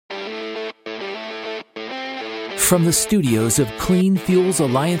from the studios of Clean Fuels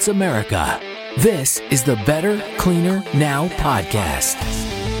Alliance America, this is the Better, Cleaner, Now podcast.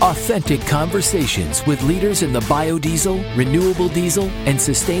 Authentic conversations with leaders in the biodiesel, renewable diesel, and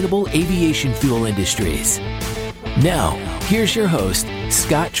sustainable aviation fuel industries. Now, here's your host,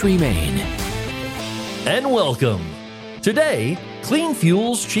 Scott Tremaine. And welcome. Today, Clean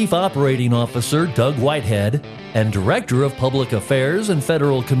Fuels Chief Operating Officer Doug Whitehead and Director of Public Affairs and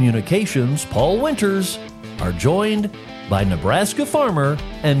Federal Communications Paul Winters are joined by Nebraska farmer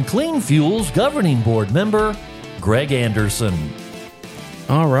and Clean Fuels Governing Board member Greg Anderson.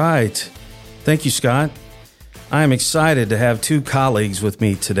 All right. Thank you, Scott. I am excited to have two colleagues with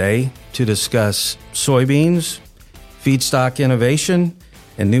me today to discuss soybeans, feedstock innovation,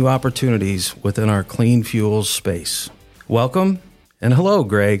 and new opportunities within our clean fuels space. Welcome, and hello,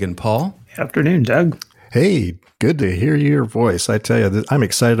 Greg and Paul. Afternoon, Doug. Hey, good to hear your voice. I tell you, I'm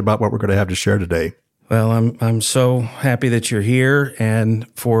excited about what we're going to have to share today. Well, I'm so happy that you're here. And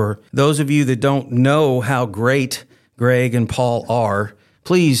for those of you that don't know how great Greg and Paul are,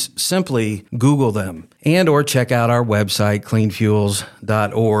 please simply Google them and or check out our website,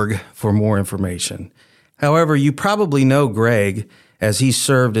 cleanfuels.org, for more information. However, you probably know Greg as he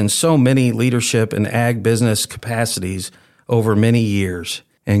served in so many leadership and ag business capacities over many years.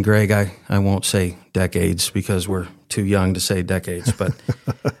 And Greg, I won't say decades because we're too young to say decades, but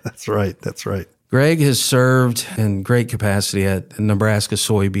That's right. Greg has served in great capacity at the Nebraska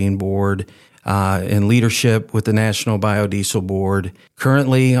Soybean Board, in leadership with the National Biodiesel Board,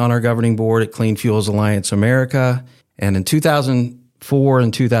 currently on our governing board at Clean Fuels Alliance America, and in 2004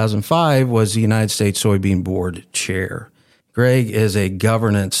 and 2005 was the United States Soybean Board chair. Greg is a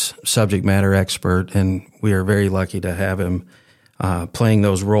governance subject matter expert, and we are very lucky to have him playing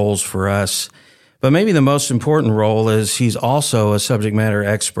those roles for us. But maybe the most important role is he's also a subject matter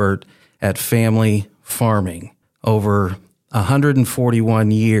expert at family farming, over 141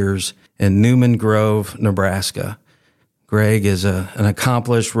 years in Newman Grove, Nebraska. Greg is an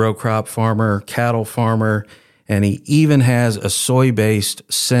accomplished row crop farmer, cattle farmer, and he even has a soy-based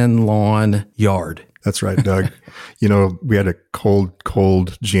Sin lawn yard. That's right, Doug. We had a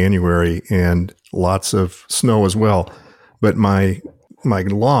cold January and lots of snow as well. But my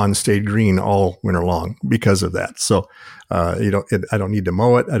lawn stayed green all winter long because of that. So, I don't need to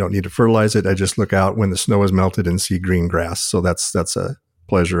mow it. I don't need to fertilize it. I just look out when the snow is melted and see green grass. So that's a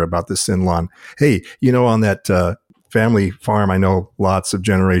pleasure about the Sin lawn. Hey, on that family farm, I know lots of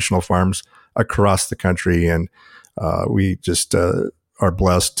generational farms across the country, and we just are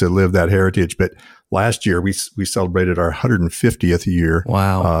blessed to live that heritage. But last year we celebrated our 150th year.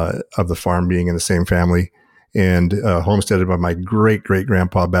 Wow. Of the farm being in the same family. And homesteaded by my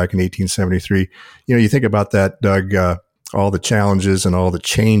great-great-grandpa back in 1873. You think about that, Doug, all the challenges and all the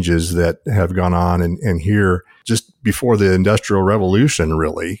changes that have gone on and here just before the Industrial Revolution,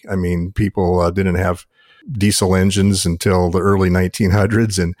 really. I mean, people didn't have diesel engines until the early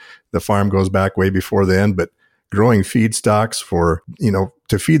 1900s, and the farm goes back way before then. But growing feedstocks for,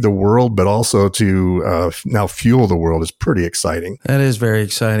 to feed the world, but also to now fuel the world is pretty exciting. That is very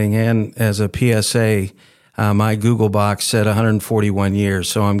exciting. And as a PSA, my Google box said 141 years,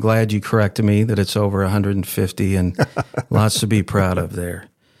 so I'm glad you corrected me that it's over 150 and lots to be proud of there.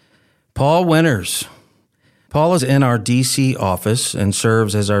 Paul Winters. Paul is in our D.C. office and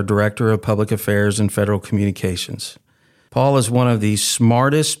serves as our Director of Public Affairs and Federal Communications. Paul is one of the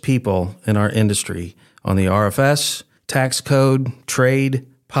smartest people in our industry on the RFS, tax code, trade,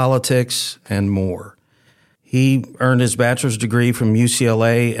 politics, and more. He earned his bachelor's degree from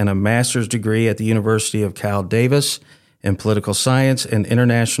UCLA and a master's degree at the University of Cal Davis in political science and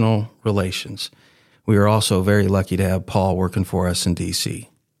international relations. We are also very lucky to have Paul working for us in D.C.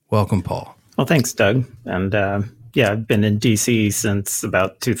 Welcome, Paul. Well, thanks, Doug. And I've been in D.C. since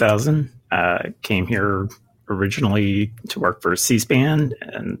about 2000. Came here originally to work for C-SPAN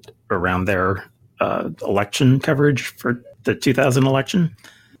and around their election coverage for the 2000 election.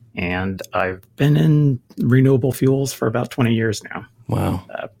 And I've been in renewable fuels for about 20 years now. Wow.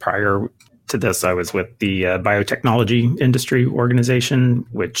 Prior to this, I was with the Biotechnology Industry Organization,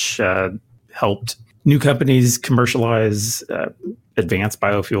 which helped new companies commercialize advanced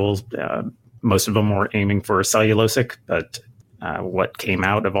biofuels. Most of them were aiming for cellulosic, but what came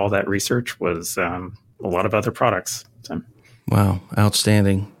out of all that research was a lot of other products. So. Wow.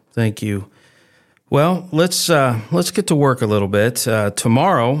 Outstanding. Thank you. Well, let's get to work a little bit.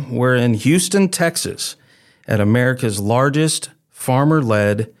 Tomorrow, we're in Houston, Texas, at America's largest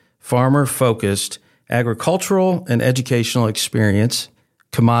farmer-led, farmer-focused agricultural and educational experience,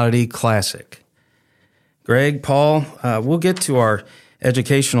 Commodity Classic. Greg, Paul, we'll get to our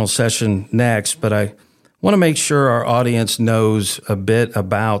educational session next, but I want to make sure our audience knows a bit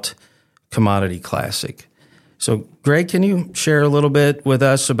about Commodity Classic. So, Greg, can you share a little bit with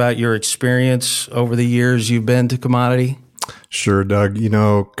us about your experience over the years you've been to Commodity? Sure, Doug.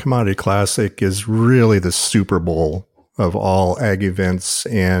 Commodity Classic is really the Super Bowl of all ag events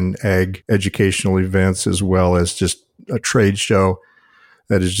and ag educational events, as well as just a trade show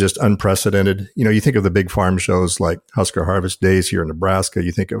that is just unprecedented. You think of the big farm shows like Husker Harvest Days here in Nebraska.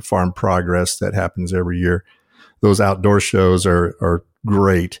 You think of Farm Progress that happens every year. Those outdoor shows are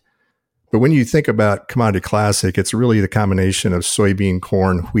great. But when you think about Commodity Classic, it's really the combination of soybean,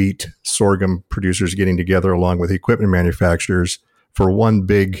 corn, wheat, sorghum producers getting together along with equipment manufacturers for one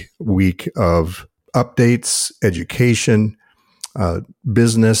big week of updates, education,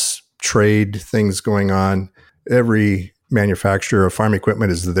 business, trade, things going on. Every manufacturer of farm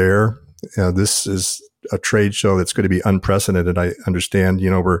equipment is there. This is a trade show that's going to be unprecedented. I understand,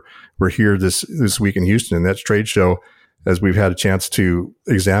 we're here this week in Houston, and that trade show, as we've had a chance to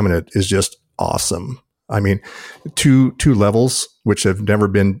examine it, is just awesome. I mean, two levels, which have never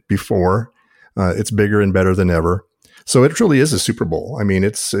been before. It's bigger and better than ever. So it really is a Super Bowl. I mean,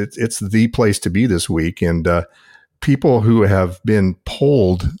 it's the place to be this week. And people who have been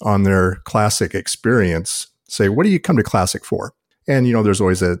polled on their Classic experience say, what do you come to Classic for? And, there's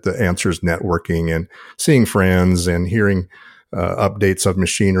always the answers, networking and seeing friends and hearing updates of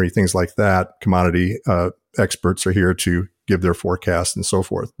machinery, things like that. Commodity experts are here to give their forecast and so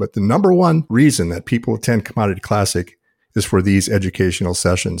forth. But the number one reason that people attend Commodity Classic is for these educational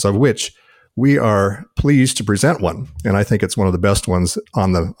sessions, of which we are pleased to present one. And I think it's one of the best ones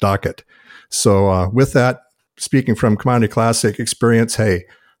on the docket. So with that, speaking from Commodity Classic experience, hey,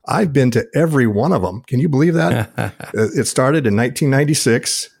 I've been to every one of them. Can you believe that? It started in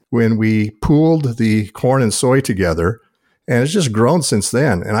 1996 when we pooled the corn and soy together. And it's just grown since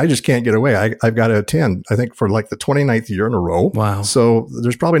then. And I just can't get away. I've got to attend, I think, for like the 29th year in a row. Wow. So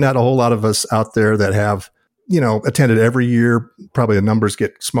there's probably not a whole lot of us out there that have, attended every year. Probably the numbers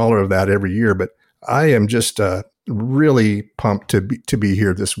get smaller of that every year. But I am just really pumped to be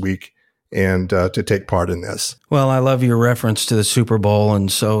here this week and to take part in this. Well, I love your reference to the Super Bowl.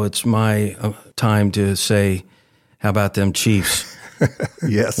 And so it's my time to say, how about them Chiefs?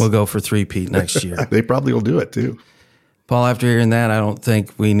 Yes. We'll go for three-peat next year. They probably will do it too. Paul, after hearing that, I don't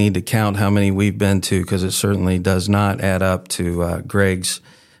think we need to count how many we've been to, because it certainly does not add up to Greg's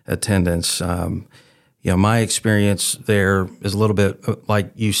attendance. My experience there is a little bit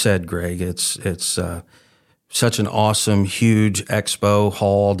like you said, Greg. It's such an awesome, huge expo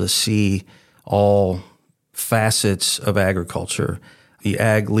hall to see all facets of agriculture. The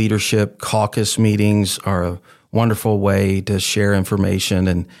Ag Leadership Caucus meetings are a wonderful way to share information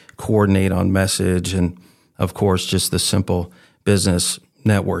and coordinate on message, and of course, just the simple business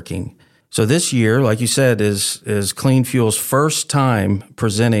networking. So this year, like you said, is Clean Fuel's first time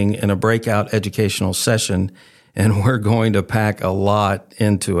presenting in a breakout educational session, and we're going to pack a lot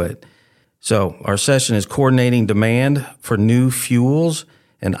into it. So our session is coordinating demand for new fuels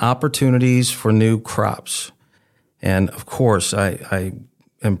and opportunities for new crops. And of course, I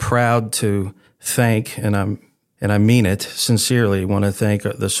am proud to thank, and I mean it sincerely, want to thank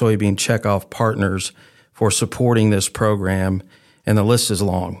the Soybean Checkoff partners for supporting this program, and the list is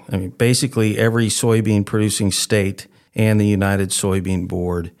long. I mean, basically every soybean producing state and the United Soybean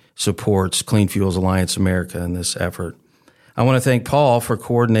Board supports Clean Fuels Alliance America in this effort. I want to thank Paul for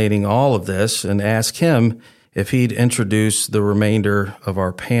coordinating all of this and ask him if he'd introduce the remainder of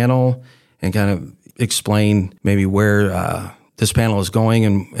our panel and kind of explain maybe where this panel is going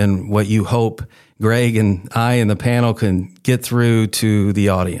and what you hope Greg and I and the panel can get through to the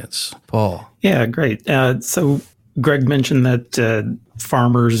audience. Paul. Yeah, great. So Greg mentioned that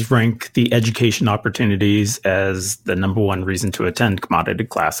farmers rank the education opportunities as the number one reason to attend Commodity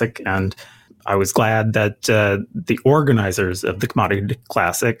Classic. And I was glad that the organizers of the Commodity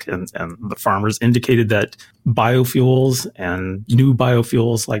Classic and the farmers indicated that biofuels and new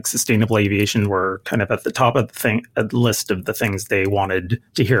biofuels like sustainable aviation were kind of at the top of the list of the things they wanted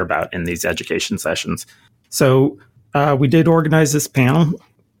to hear about in these education sessions. So we did organize this panel.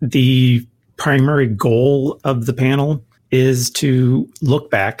 The primary goal of the panel is to look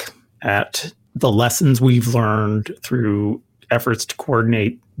back at the lessons we've learned through efforts to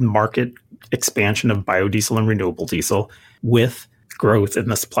coordinate market expansion of biodiesel and renewable diesel with growth in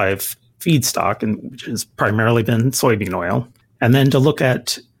the supply of feedstock, and which has primarily been soybean oil, and then to look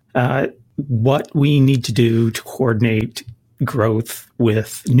at what we need to do to coordinate growth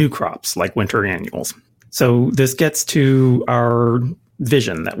with new crops like winter annuals. So this gets to our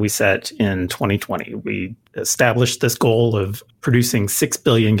vision that we set in 2020. We established this goal of producing 6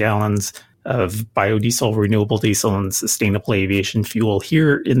 billion gallons of biodiesel, renewable diesel, and sustainable aviation fuel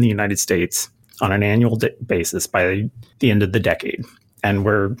here in the United States on an annual basis by the end of the decade. And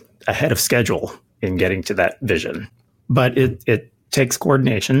we're ahead of schedule in getting to that vision. But it takes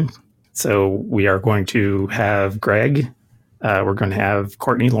coordination. So we are going to have Greg. We're going to have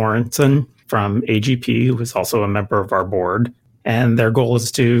Courtney Lawrenson from AGP, who is also a member of our board. And their goal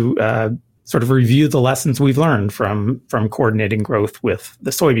is to sort of review the lessons we've learned from coordinating growth with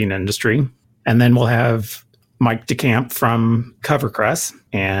the soybean industry. And then we'll have Mike DeCamp from CoverCress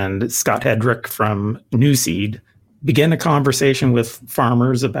and Scott Hedrick from Nuseed begin a conversation with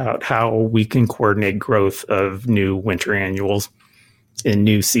farmers about how we can coordinate growth of new winter annuals. In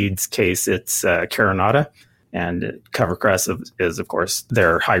Nuseed's case, it's Carinata, and CoverCress is, of course,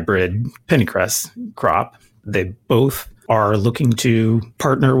 their hybrid pennycress crop. They both are looking to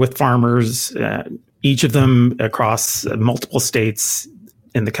partner with farmers, each of them across multiple states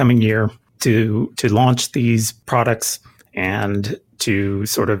in the coming year to launch these products and to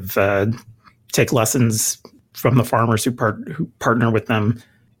sort of take lessons from the farmers who partner with them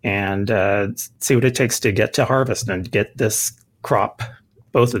and see what it takes to get to harvest and get this crop,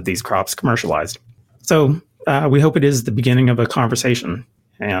 both of these crops, commercialized. So we hope it is the beginning of a conversation,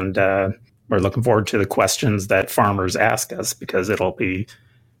 and we're looking forward to the questions that farmers ask us because it'll be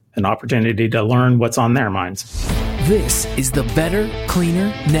an opportunity to learn what's on their minds. This is the Better, Cleaner,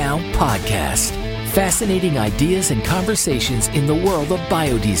 Now podcast. Fascinating ideas and conversations in the world of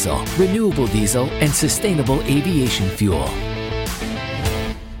biodiesel, renewable diesel, and sustainable aviation fuel.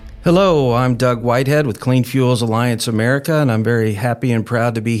 Hello, I'm Doug Whitehead with Clean Fuels Alliance America, and I'm very happy and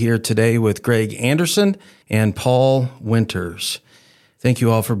proud to be here today with Greg Anderson and Paul Winters. Thank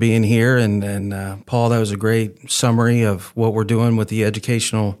you all for being here. And Paul, that was a great summary of what we're doing with the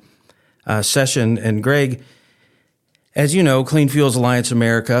educational session. And Greg, as you know, Clean Fuels Alliance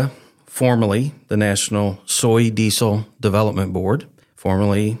America, formerly the National Soy Diesel Development Board,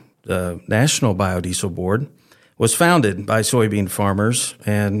 formerly the National Biodiesel Board, was founded by soybean farmers,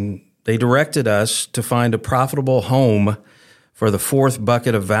 and they directed us to find a profitable home for the fourth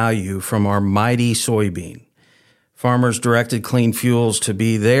bucket of value from our mighty soybean. Farmers directed Clean Fuels to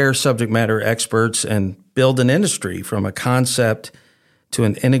be their subject matter experts and build an industry from a concept to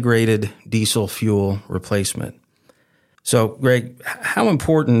an integrated diesel fuel replacement. So, Greg, how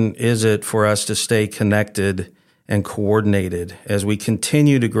important is it for us to stay connected and coordinated as we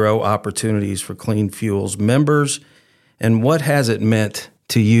continue to grow opportunities for Clean Fuels members? And what has it meant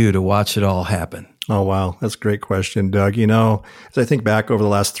to you to watch it all happen? Oh, wow. That's a great question, Doug. You know, as I think back over the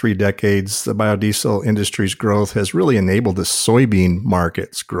last 3 decades, the biodiesel industry's growth has really enabled the soybean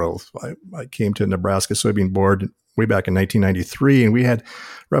market's growth. I came to Nebraska Soybean Board way back in 1993, and we had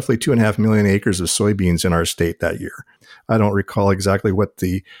roughly 2.5 million acres of soybeans in our state that year. I don't recall exactly what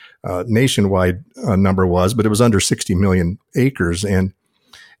the nationwide number was, but it was under 60 million acres. And,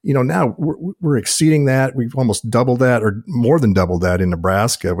 you know, now we're exceeding that. We've almost doubled that, or more than doubled that in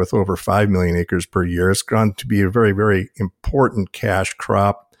Nebraska with over 5 million acres per year. It's gone to be a very, very important cash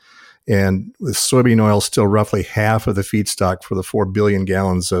crop. And with soybean oil still roughly half of the feedstock for the 4 billion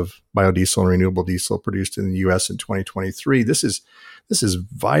gallons of biodiesel and renewable diesel produced in the U.S. in 2023, this is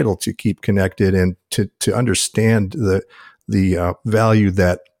vital to keep connected and to understand the value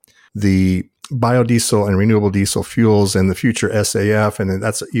that the biodiesel and renewable diesel fuels and the future SAF, and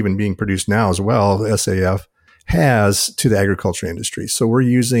that's even being produced now as well, SAF, has to the agriculture industry. So we're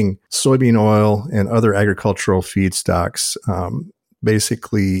using soybean oil and other agricultural feedstocks,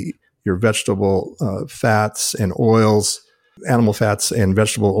 basically your vegetable fats and oils, animal fats and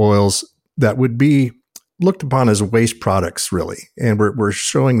vegetable oils that would be looked upon as waste products, really. And we're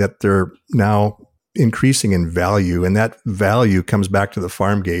showing that they're now increasing in value, and that value comes back to the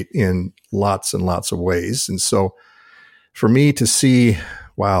farm gate in lots and lots of ways. And so for me to see,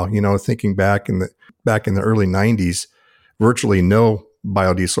 wow, you know, thinking back in the early 90s, virtually no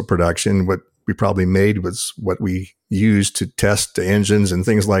biodiesel production. What we probably made was what we used to test the engines and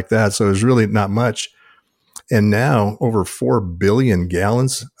things like that. So it was really not much. And now over 4 billion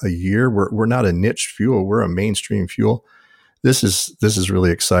gallons a year, we're not a niche fuel. We're a mainstream fuel. This is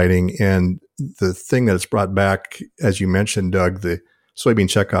really exciting. And the thing that it's brought back, as you mentioned, Doug, the soybean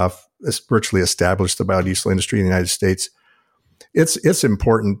checkoff has virtually established the biodiesel industry in the United States. It's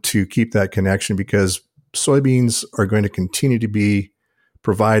important to keep that connection because soybeans are going to continue to be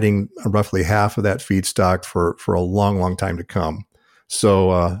providing roughly half of that feedstock for a long, long time to come.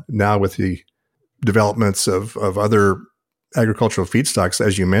 So now with the developments of other agricultural feedstocks,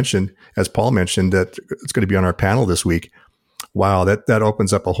 as you mentioned, as Paul mentioned, that it's going to be on our panel this week. Wow, that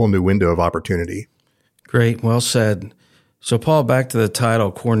opens up a whole new window of opportunity. Great, well said. So, Paul, back to the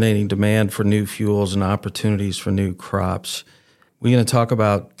title, Coordinating Demand for New Fuels and Opportunities for New Crops. We're going to talk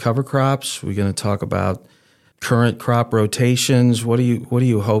about cover crops. We're going to talk about current crop rotations. What do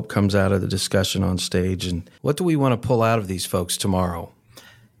you hope comes out of the discussion on stage, and what do we want to pull out of these folks tomorrow?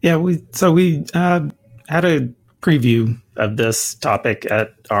 Yeah, we had a preview of this topic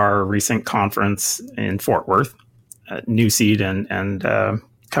at our recent conference in Fort Worth. New Seed and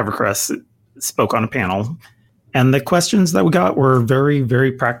CoverCress spoke on a panel, and the questions that we got were very,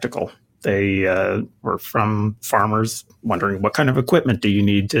 very practical. They were from farmers wondering, what kind of equipment do you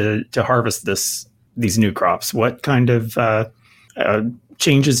need to harvest these new crops? What kind of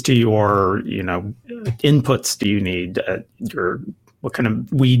changes to your inputs do you need? What kind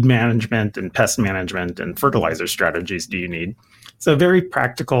of weed management and pest management and fertilizer strategies do you need? So very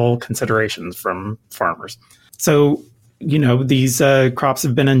practical considerations from farmers. So, these crops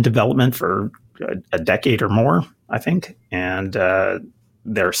have been in development for a decade or more, I think, and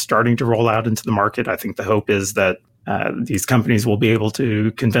they're starting to roll out into the market. I think the hope is that these companies will be able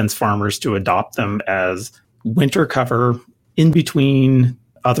to convince farmers to adopt them as winter cover in between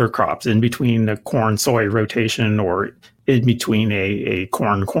other crops, in between a corn-soy rotation or in between a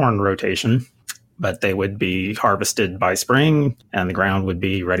corn-corn rotation. But they would be harvested by spring and the ground would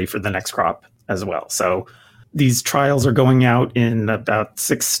be ready for the next crop as well. So these trials are going out in about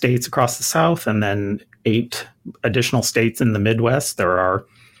 6 states across the South and then 8 additional states in the Midwest. There are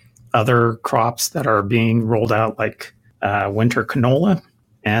other crops that are being rolled out like winter canola,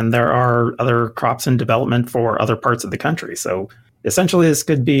 and there are other crops in development for other parts of the country. So essentially this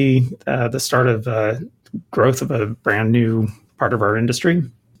could be the start of growth of a brand new part of our industry.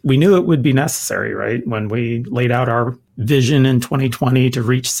 We knew it would be necessary, right? When we laid out our vision in 2020 to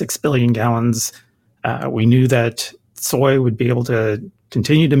reach 6 billion gallons, we knew that soy would be able to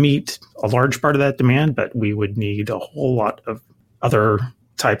continue to meet a large part of that demand, but we would need a whole lot of other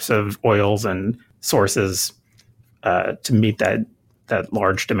types of oils and sources to meet that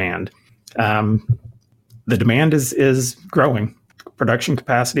large demand. The demand is growing. Production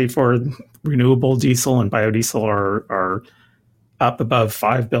capacity for renewable diesel and biodiesel are up above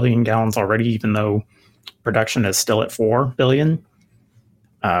 5 billion gallons already, even though production is still at 4 billion.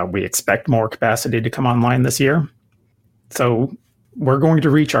 We expect more capacity to come online this year. So we're going to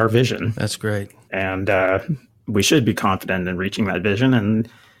reach our vision. That's great. And we should be confident in reaching that vision. And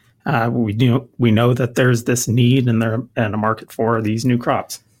we know that there's this need and a market for these new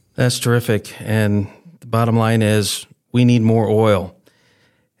crops. That's terrific. And the bottom line is we need more oil.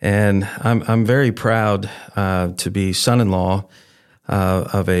 And I'm very proud to be son-in-law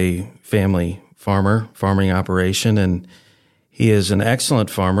of a family farming operation, and he is an excellent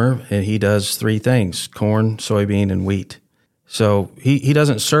farmer, and he does 3 things: corn, soybean, and wheat. So he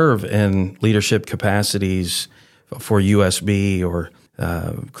doesn't serve in leadership capacities for USB or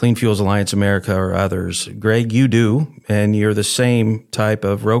Clean Fuels Alliance America or others. Greg, you do, and you're the same type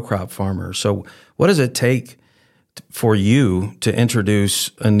of row crop farmer. So what does it take for you to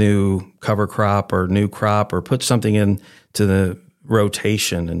introduce a new cover crop or new crop or put something into the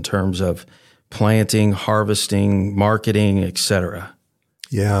rotation in terms of planting, harvesting, marketing, et cetera?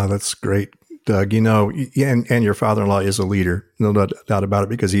 Yeah, that's great, Doug. And your father-in-law is a leader, no doubt about it,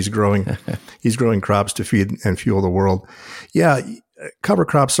 because he's growing crops to feed and fuel the world. Yeah, cover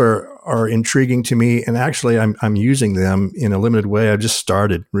crops are intriguing to me, and actually I'm using them in a limited way. I've just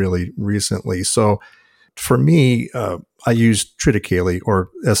started really recently. So for me, I use triticale, or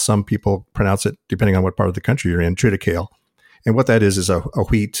as some people pronounce it, depending on what part of the country you're in, triticale. And what that is a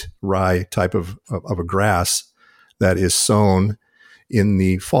wheat rye type of a grass that is sown in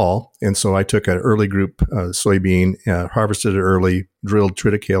the fall. And so I took an early group soybean, harvested it early, drilled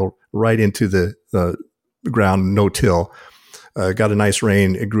triticale right into the ground, no till. Got a nice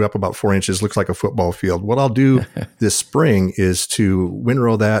rain. It grew up about 4 inches, looks like a football field. What I'll do this spring is to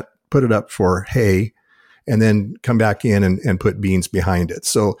windrow that, put it up for hay, and then come back in and put beans behind it.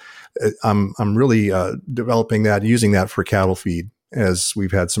 So I'm really developing that, using that for cattle feed, as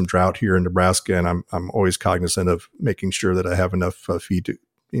we've had some drought here in Nebraska, and I'm always cognizant of making sure that I have enough feed to,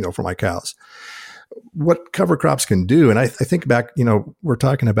 for my cows. What cover crops can do, and I think back, we're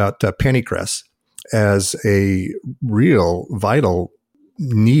talking about pennycress as a real vital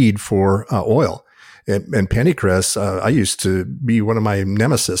need for oil. And pennycress, I used to be one of my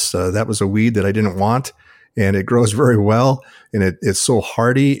nemesis. That was a weed that I didn't want. And it grows very well, and it's so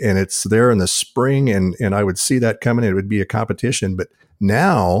hardy, and it's there in the spring, and I would see that coming. It would be a competition. But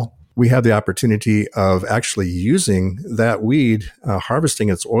now we have the opportunity of actually using that weed, harvesting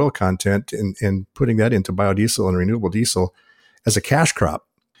its oil content, and putting that into biodiesel and renewable diesel as a cash crop.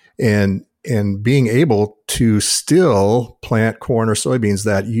 And and being able to still plant corn or soybeans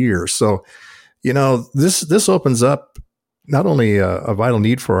that year. So, this opens up not only a vital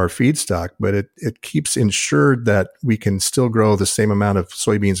need for our feedstock, but it keeps ensured that we can still grow the same amount of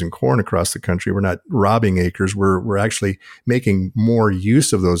soybeans and corn across the country. We're not robbing acres. We're actually making more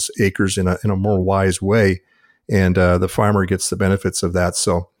use of those acres in a more wise way, and the farmer gets the benefits of that.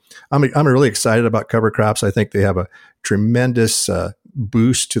 So I'm really excited about cover crops. I think they have a tremendous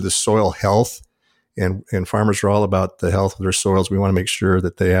boost to the soil health, and farmers are all about the health of their soils. We want to make sure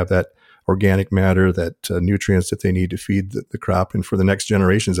that they have that organic matter, that nutrients that they need to feed the crop. And for the next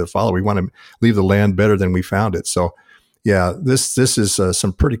generations that follow, we want to leave the land better than we found it. So yeah, this is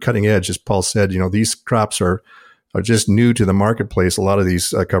some pretty cutting edge. As Paul said, these crops are just new to the marketplace, a lot of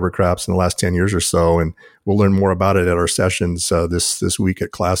these cover crops in the last 10 years or so. And we'll learn more about it at our sessions this week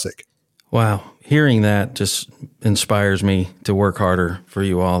at Classic. Wow. Hearing that just inspires me to work harder for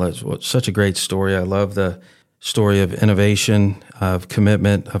you all. That's such a great story. I love the story of innovation, of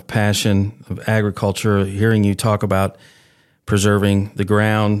commitment, of passion, of agriculture. Hearing you talk about preserving the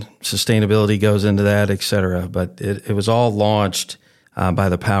ground, sustainability goes into that, et cetera. But it was all launched by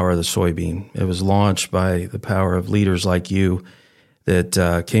the power of the soybean. It was launched by the power of leaders like you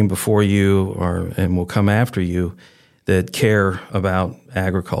that came before you and will come after you that care about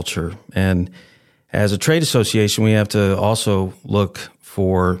agriculture. And as a trade association, we have to also look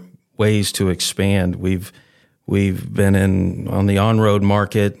for ways to expand. We've been on the on-road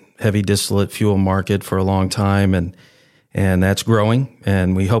market, heavy distillate fuel market for a long time, and that's growing,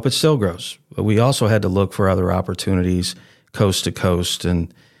 and we hope it still grows. But we also had to look for other opportunities coast to coast.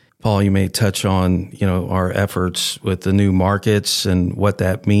 And Paul, you may touch on, our efforts with the new markets and what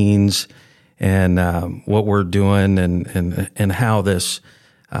that means, and what we're doing, and how this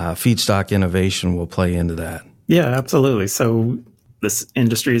feedstock innovation will play into that. Yeah, absolutely. So this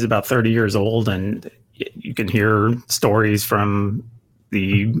industry is about 30 years old, and you can hear stories from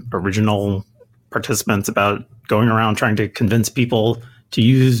the original participants about going around trying to convince people to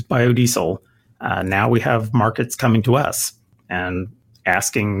use biodiesel. Now we have markets coming to us and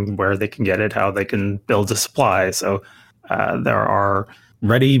asking where they can get it, how they can build a supply. So there are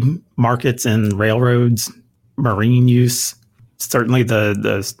ready markets in railroads, marine use. Certainly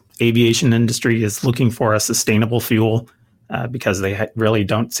the aviation industry is looking for a sustainable fuel because they really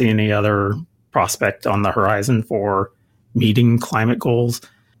don't see any other prospect on the horizon for meeting climate goals.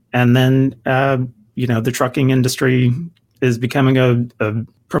 And then, the trucking industry is becoming a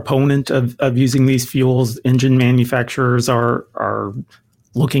proponent of using these fuels. Engine manufacturers are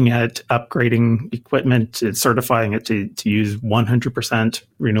looking at upgrading equipment and certifying it to use 100%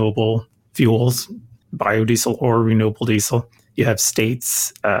 renewable fuels, biodiesel or renewable diesel. You have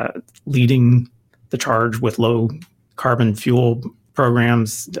states leading the charge with low carbon fuel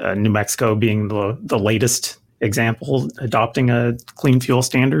programs, New Mexico being the latest example, adopting a clean fuel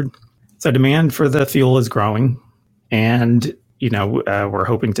standard. So demand for the fuel is growing, and we're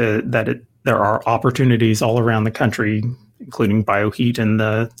hoping there are opportunities all around the country, including bioheat in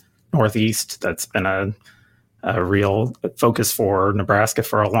the Northeast. That's been a real focus for Nebraska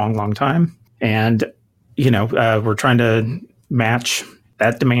for a long, long time, and we're trying to match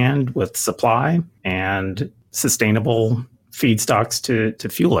that demand with supply and sustainable feedstocks to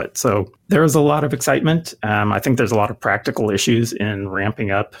fuel it. So there is a lot of excitement. I think there's a lot of practical issues in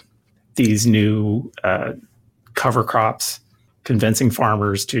ramping up these new cover crops, convincing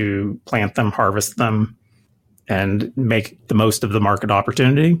farmers to plant them, harvest them, and make the most of the market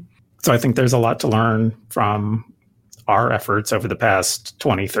opportunity. So I think there's a lot to learn from our efforts over the past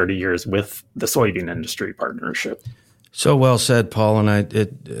 20, 30 years with the soybean industry partnership. So well said, Paul. And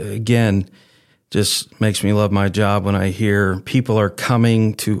it again just makes me love my job when I hear people are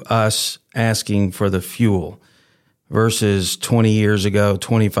coming to us asking for the fuel versus 20 years ago,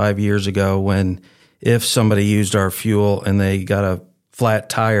 25 years ago, when if somebody used our fuel and they got a flat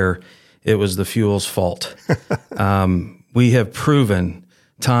tire, it was the fuel's fault. We have proven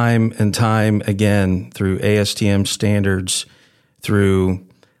time and time again through ASTM standards, through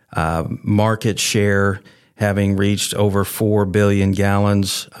market share, having reached over 4 billion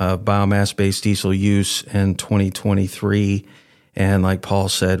gallons of biomass-based diesel use in 2023. And like Paul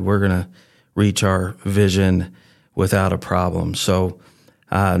said, we're going to reach our vision without a problem. So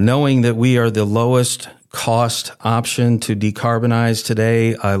knowing that we are the lowest cost option to decarbonize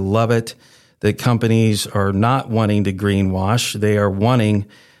today, I love it that companies are not wanting to greenwash. They are wanting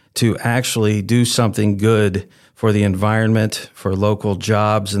to actually do something good for the environment, for local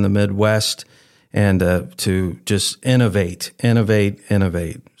jobs in the Midwest, and to just innovate.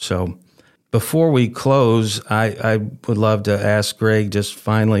 So before we close, I would love to ask Greg just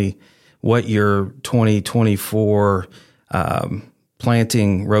finally, what your 2024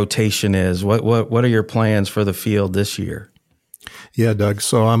 planting rotation is. What are your plans for the field this year? Yeah, Doug.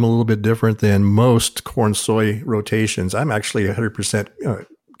 So I'm a little bit different than most corn soy rotations. I'm actually 100%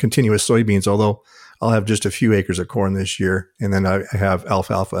 continuous soybeans, although I'll have just a few acres of corn this year. And then I have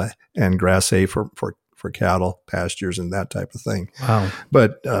alfalfa and grass hay for cattle, pastures, and that type of thing. Wow.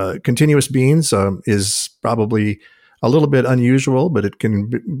 But continuous beans is probably a little bit unusual, but it can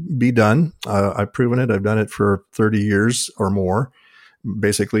be done. I've proven it. I've done it for 30 years or more,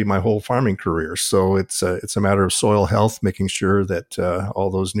 basically my whole farming career. So it's a matter of soil health, making sure that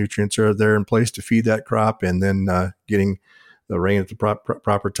all those nutrients are there in place to feed that crop, and then getting the rain at the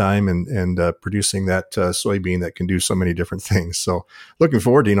proper time and producing that soybean that can do so many different things. So looking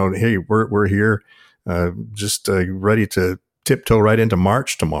forward to, hey, we're here just ready to tiptoe right into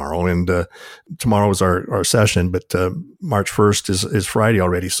March tomorrow. And tomorrow is our session, but March 1st is Friday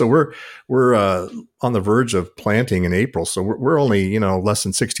already. So we're on the verge of planting in April. So we're only, less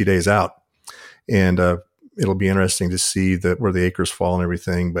than 60 days out. And it'll be interesting to see where the acres fall and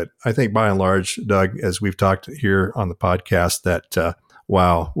everything. But I think by and large, Doug, as we've talked here on the podcast, that,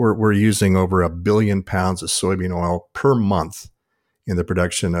 wow, we're using over 1 billion pounds of soybean oil per month in the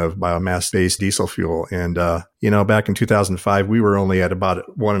production of biomass-based diesel fuel. And, back in 2005, we were only at about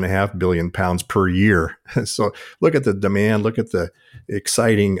 1.5 billion pounds per year. So look at the demand, look at the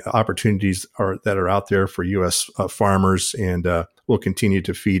exciting opportunities that are out there for U.S. farmers, and we'll continue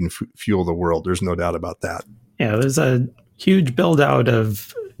to feed and fuel the world. There's no doubt about that. Yeah, there's a huge build out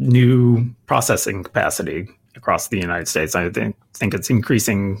of new processing capacity across the United States. I think it's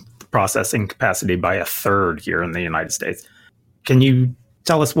increasing the processing capacity by 1/3 here in the United States. Can you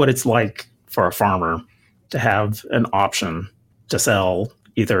tell us what it's like for a farmer to have an option to sell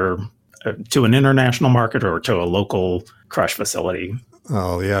either to an international market or to a local crush facility?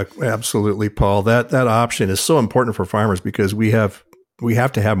 Oh, yeah, absolutely, Paul. That option is so important for farmers because we have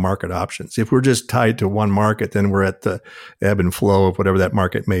to have market options. If we're just tied to one market, then we're at the ebb and flow of whatever that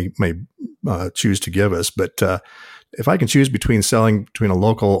market may choose to give us. But if I can choose between selling between a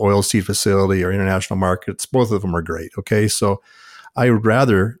local oilseed facility or international markets, both of them are great. Okay. So I would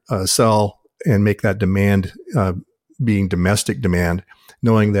rather sell and make that demand being domestic demand,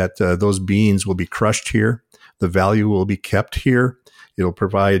 knowing that those beans will be crushed here. The value will be kept here. It'll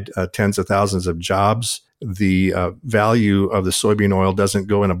provide tens of thousands of jobs. The value of the soybean oil doesn't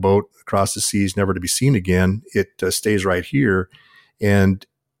go in a boat across the seas, never to be seen again. It stays right here. And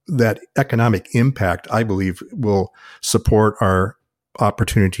that economic impact, I believe, will support our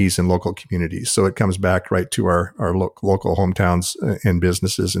opportunities in local communities. So it comes back right to our local hometowns and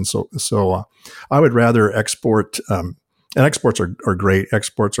businesses. And so I would rather export, and exports are great.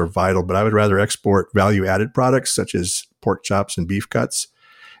 Exports are vital, but I would rather export value-added products such as pork chops and beef cuts.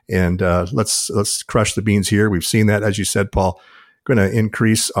 And let's crush the beans here. We've seen that, as you said, Paul, going to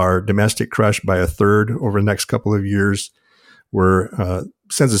increase our domestic crush by 1/3 over the next couple of years.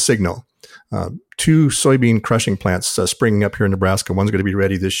 Sends a signal. 2 soybean crushing plants springing up here in Nebraska. One's going to be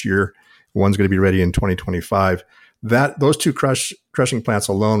ready this year. One's going to be ready in 2025. Those 2 crushing plants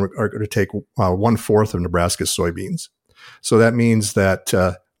alone are going to take 1/4 of Nebraska's soybeans. So that means that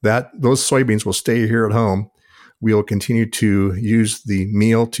those soybeans will stay here at home. We'll continue to use the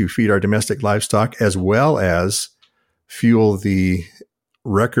meal to feed our domestic livestock, as well as fuel the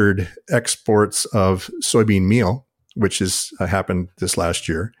record exports of soybean meal, which has happened this last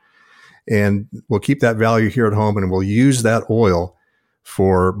year. And we'll keep that value here at home, and we'll use that oil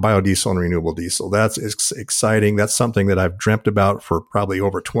for biodiesel and renewable diesel. That's exciting. That's something that I've dreamt about for probably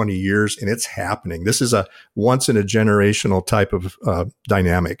over 20 years, and it's happening. This is a once-in-a-generational type of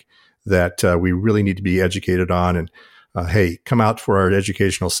dynamic that we really need to be educated on. And hey, come out for our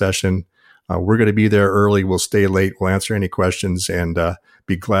educational session. We're going to be there early. We'll stay late. We'll answer any questions, and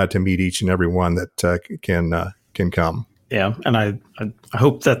be glad to meet each and every one that can come. Yeah, and I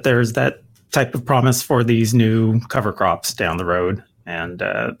hope that there's that type of promise for these new cover crops down the road, and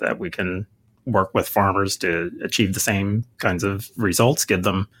that we can work with farmers to achieve the same kinds of results, give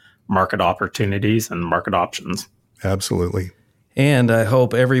them market opportunities and market options. Absolutely. And I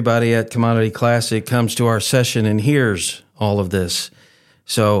hope everybody at Commodity Classic comes to our session and hears all of this.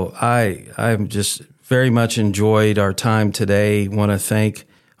 So I've just very much enjoyed our time today. Want to thank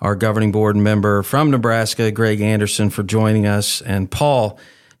our governing board member from Nebraska, Greg Anderson, for joining us, and Paul,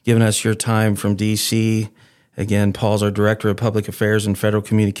 giving us your time from D.C. Again, Paul's our Director of Public Affairs and Federal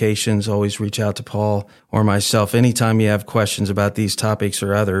Communications. Always reach out to Paul or myself anytime you have questions about these topics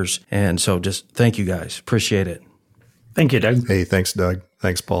or others. And so just thank you guys. Appreciate it. Thank you, Doug. Hey, thanks, Doug.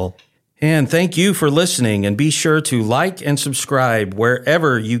 Thanks, Paul. And thank you for listening, and be sure to like and subscribe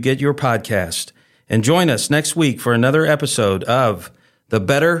wherever you get your podcast. And join us next week for another episode of the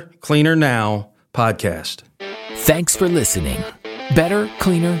Better, Cleaner Now podcast. Thanks for listening. Better,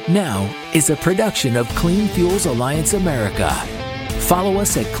 Cleaner Now is a production of Clean Fuels Alliance America. Follow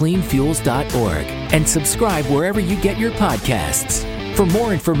us at cleanfuels.org and subscribe wherever you get your podcasts. For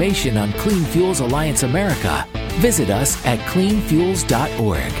more information on Clean Fuels Alliance America, visit us at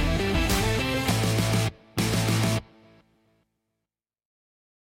cleanfuels.org.